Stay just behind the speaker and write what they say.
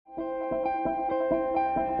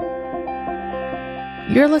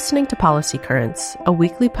You're listening to Policy Currents, a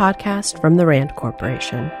weekly podcast from the RAND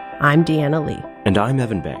Corporation. I'm Deanna Lee. And I'm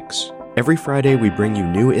Evan Banks. Every Friday, we bring you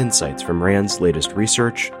new insights from RAND's latest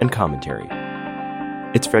research and commentary.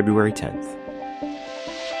 It's February 10th.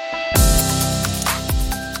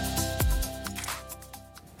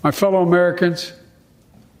 My fellow Americans,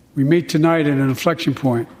 we meet tonight at an inflection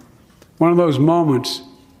point, one of those moments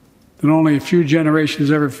that only a few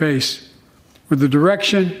generations ever face, where the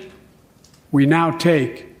direction we now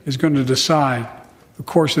take is going to decide the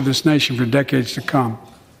course of this nation for decades to come.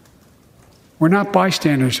 We're not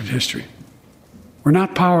bystanders of history. We're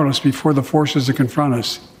not powerless before the forces that confront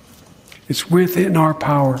us. It's within our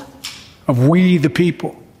power of we, the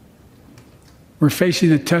people. We're facing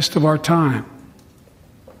the test of our time.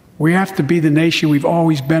 We have to be the nation we've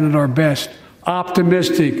always been at our best,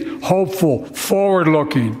 optimistic, hopeful,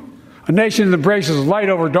 forward-looking. A nation that embraces light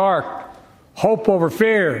over dark, hope over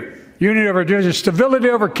fear, unity over division, stability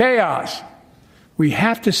over chaos. We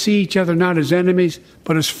have to see each other not as enemies,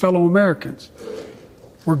 but as fellow Americans.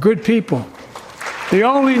 We're good people. The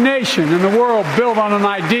only nation in the world built on an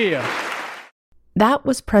idea. That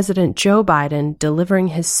was President Joe Biden delivering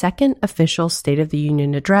his second official State of the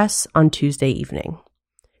Union address on Tuesday evening.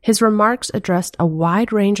 His remarks addressed a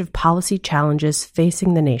wide range of policy challenges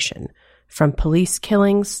facing the nation, from police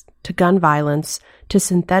killings to gun violence to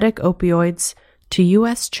synthetic opioids to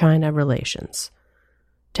U.S.-China relations.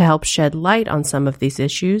 To help shed light on some of these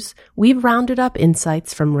issues, we've rounded up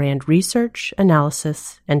insights from RAND research,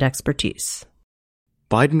 analysis, and expertise.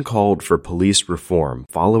 Biden called for police reform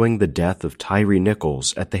following the death of Tyre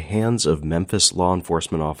Nichols at the hands of Memphis law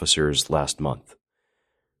enforcement officers last month.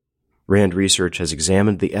 RAND research has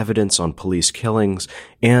examined the evidence on police killings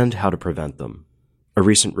and how to prevent them. A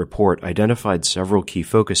recent report identified several key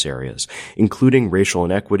focus areas, including racial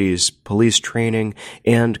inequities, police training,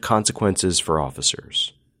 and consequences for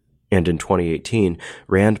officers. And in 2018,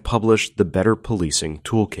 RAND published the Better Policing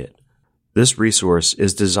Toolkit. This resource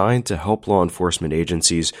is designed to help law enforcement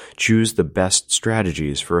agencies choose the best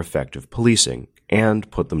strategies for effective policing and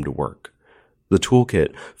put them to work. The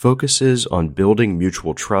toolkit focuses on building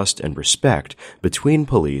mutual trust and respect between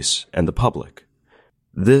police and the public.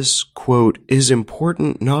 This, quote, is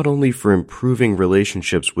important not only for improving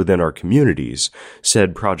relationships within our communities,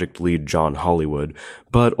 said project lead John Hollywood,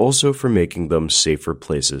 but also for making them safer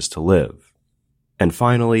places to live. And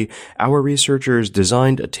finally, our researchers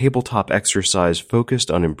designed a tabletop exercise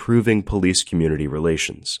focused on improving police-community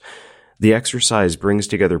relations. The exercise brings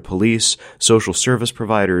together police, social service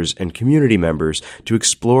providers, and community members to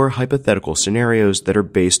explore hypothetical scenarios that are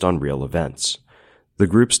based on real events. The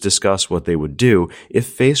groups discuss what they would do if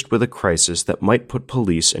faced with a crisis that might put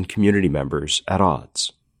police and community members at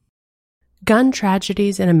odds. Gun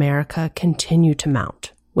tragedies in America continue to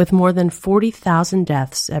mount, with more than 40,000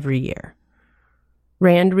 deaths every year.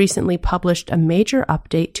 RAND recently published a major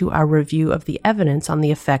update to our review of the evidence on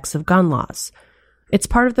the effects of gun laws. It's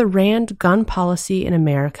part of the RAND Gun Policy in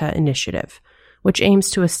America initiative, which aims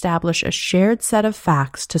to establish a shared set of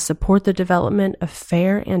facts to support the development of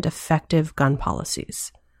fair and effective gun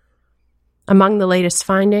policies. Among the latest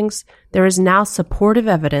findings, there is now supportive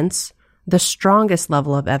evidence, the strongest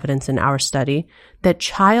level of evidence in our study, that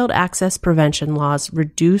child access prevention laws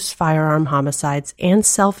reduce firearm homicides and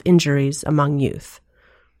self-injuries among youth.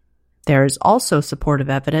 There is also supportive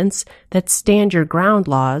evidence that stand your ground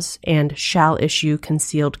laws and shall issue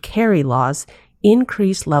concealed carry laws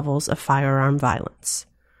increase levels of firearm violence.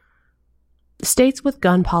 States with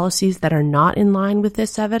gun policies that are not in line with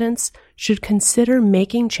this evidence should consider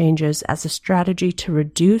making changes as a strategy to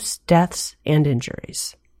reduce deaths and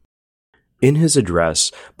injuries. In his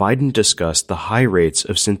address, Biden discussed the high rates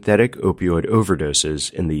of synthetic opioid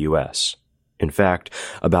overdoses in the U.S. In fact,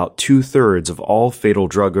 about 2/3 of all fatal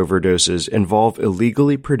drug overdoses involve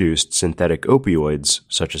illegally produced synthetic opioids,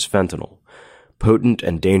 such as fentanyl. Potent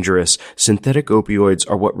and dangerous, synthetic opioids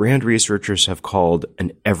are what RAND researchers have called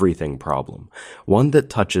an everything problem, one that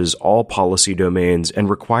touches all policy domains and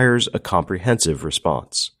requires a comprehensive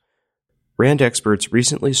response. RAND experts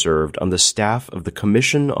recently served on the staff of the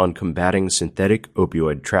Commission on Combating Synthetic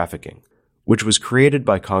Opioid Trafficking, which was created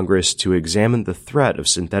by Congress to examine the threat of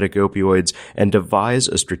synthetic opioids and devise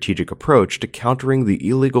a strategic approach to countering the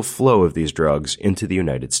illegal flow of these drugs into the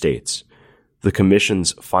United States. The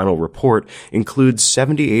Commission's final report includes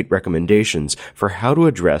 78 recommendations for how to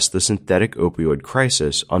address the synthetic opioid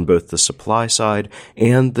crisis on both the supply side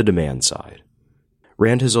and the demand side.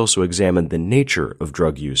 RAND has also examined the nature of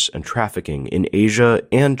drug use and trafficking in Asia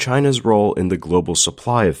and China's role in the global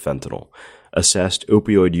supply of fentanyl, assessed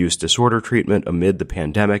opioid use disorder treatment amid the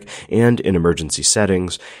pandemic and in emergency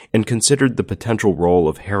settings, and considered the potential role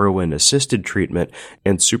of heroin-assisted treatment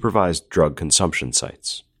and supervised drug consumption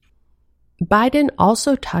sites. Biden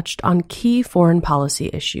also touched on key foreign policy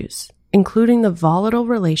issues, including the volatile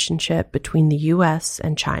relationship between the U.S.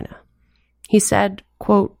 and China. He said,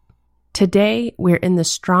 quote, "Today, we're in the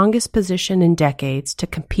strongest position in decades to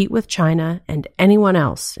compete with China and anyone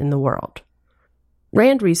else in the world."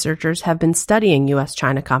 RAND researchers have been studying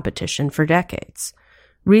U.S.-China competition for decades.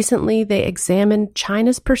 Recently, they examined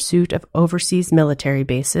China's pursuit of overseas military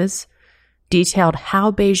bases, detailed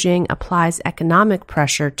how Beijing applies economic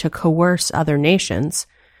pressure to coerce other nations,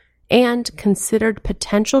 and considered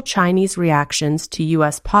potential Chinese reactions to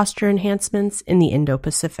U.S. posture enhancements in the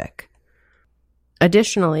Indo-Pacific.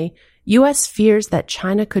 Additionally, U.S. fears that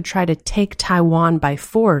China could try to take Taiwan by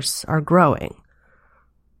force are growing.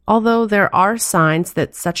 Although there are signs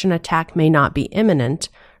that such an attack may not be imminent,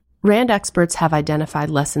 RAND experts have identified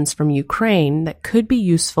lessons from Ukraine that could be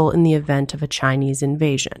useful in the event of a Chinese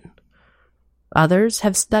invasion. Others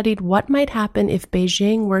have studied what might happen if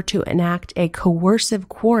Beijing were to enact a coercive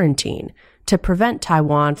quarantine to prevent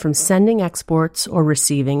Taiwan from sending exports or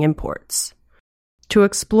receiving imports. To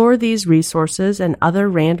explore these resources and other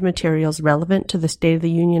RAND materials relevant to the State of the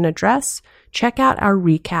Union address, check out our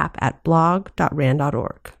recap at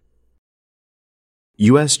blog.rand.org.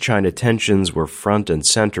 U.S.-China tensions were front and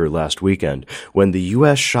center last weekend when the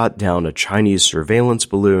U.S. shot down a Chinese surveillance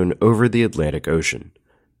balloon over the Atlantic Ocean.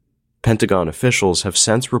 Pentagon officials have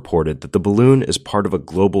since reported that the balloon is part of a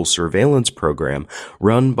global surveillance program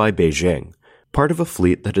run by Beijing, part of a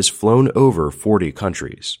fleet that has flown over 40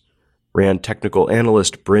 countries. RAND technical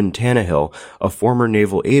analyst Bryn Tannehill, a former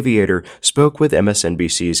naval aviator, spoke with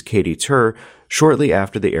MSNBC's Katie Tur shortly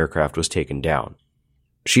after the aircraft was taken down.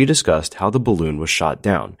 She discussed how the balloon was shot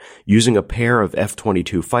down, using a pair of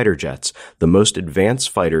F-22 fighter jets, the most advanced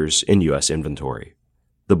fighters in U.S. inventory.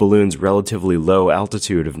 The balloon's relatively low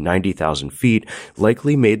altitude of 90,000 feet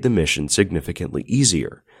likely made the mission significantly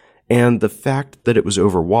easier, and the fact that it was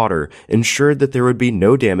over water ensured that there would be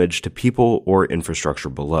no damage to people or infrastructure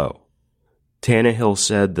below. Tannehill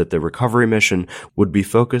said that the recovery mission would be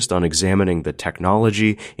focused on examining the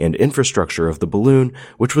technology and infrastructure of the balloon,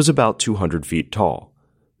 which was about 200 feet tall.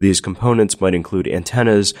 These components might include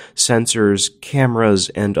antennas, sensors, cameras,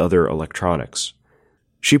 and other electronics.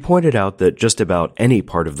 She pointed out that just about any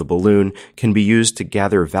part of the balloon can be used to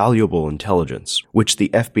gather valuable intelligence, which the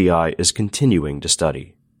FBI is continuing to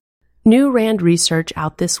study. New RAND research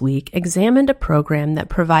out this week examined a program that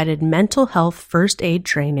provided mental health first aid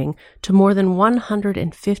training to more than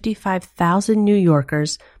 155,000 New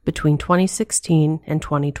Yorkers between 2016 and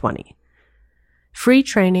 2020. Free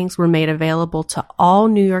trainings were made available to all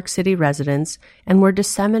New York City residents and were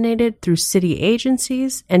disseminated through city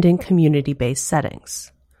agencies and in community-based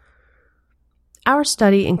settings. Our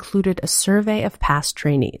study included a survey of past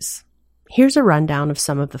trainees. Here's a rundown of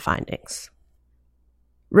some of the findings.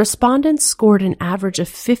 Respondents scored an average of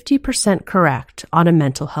 50% correct on a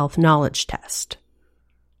mental health knowledge test.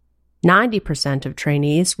 90% of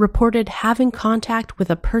trainees reported having contact with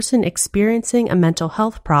a person experiencing a mental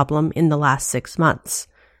health problem in the last 6 months,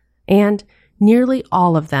 and nearly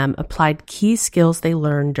all of them applied key skills they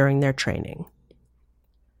learned during their training.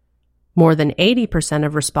 More than 80%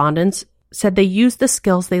 of respondents said they used the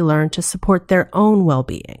skills they learned to support their own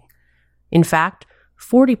well-being. In fact,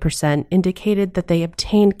 40% indicated that they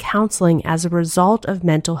obtained counseling as a result of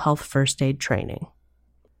mental health first aid training.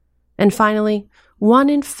 And finally, 1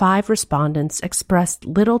 in 5 respondents expressed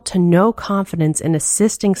little to no confidence in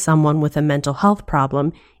assisting someone with a mental health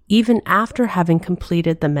problem, even after having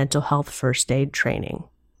completed the mental health first aid training.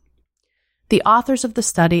 The authors of the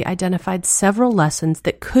study identified several lessons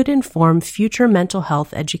that could inform future mental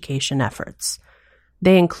health education efforts.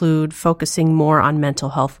 They include focusing more on mental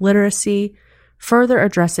health literacy, further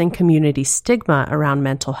addressing community stigma around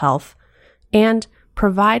mental health, and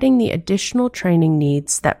providing the additional training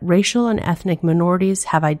needs that racial and ethnic minorities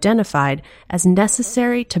have identified as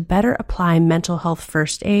necessary to better apply mental health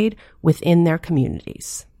first aid within their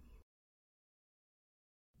communities.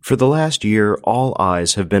 For the last year, all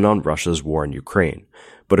eyes have been on Russia's war in Ukraine.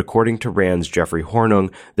 But according to RAND's Jeffrey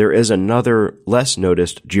Hornung, there is another, less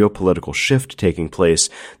noticed geopolitical shift taking place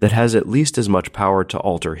that has at least as much power to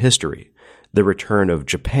alter history: the return of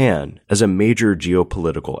Japan as a major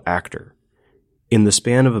geopolitical actor. In the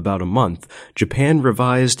span of about a month, Japan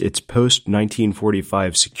revised its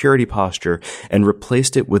post-1945 security posture and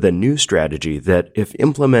replaced it with a new strategy that, if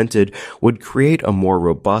implemented, would create a more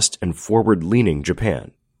robust and forward-leaning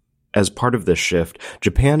Japan. As part of this shift,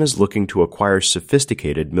 Japan is looking to acquire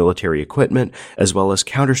sophisticated military equipment as well as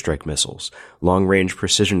counterstrike missiles, long-range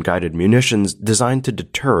precision-guided munitions designed to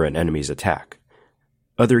deter an enemy's attack.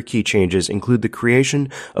 Other key changes include the creation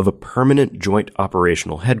of a permanent joint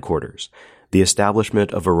operational headquarters, the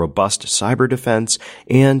establishment of a robust cyber defense,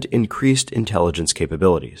 and increased intelligence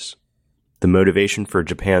capabilities. The motivation for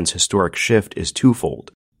Japan's historic shift is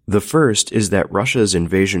twofold. The first is that Russia's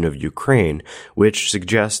invasion of Ukraine, which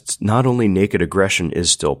suggests not only naked aggression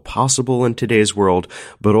is still possible in today's world,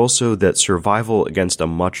 but also that survival against a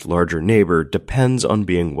much larger neighbor depends on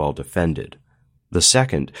being well defended. The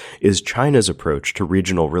second is China's approach to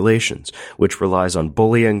regional relations, which relies on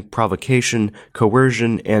bullying, provocation,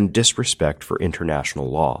 coercion, and disrespect for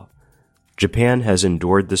international law. Japan has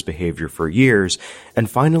endured this behavior for years and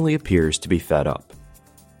finally appears to be fed up.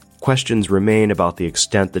 Questions remain about the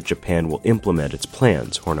extent that Japan will implement its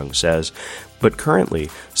plans, Hornung says, but currently,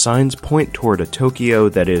 signs point toward a Tokyo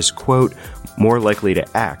that is, quote, more likely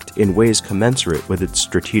to act in ways commensurate with its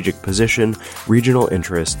strategic position, regional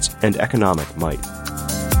interests, and economic might.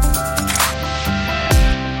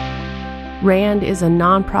 RAND is a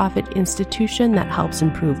nonprofit institution that helps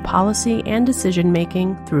improve policy and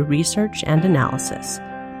decision-making through research and analysis.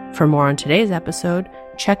 For more on today's episode,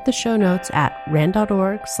 check the show notes at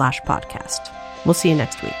rand.org/podcast. We'll see you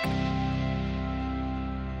next week.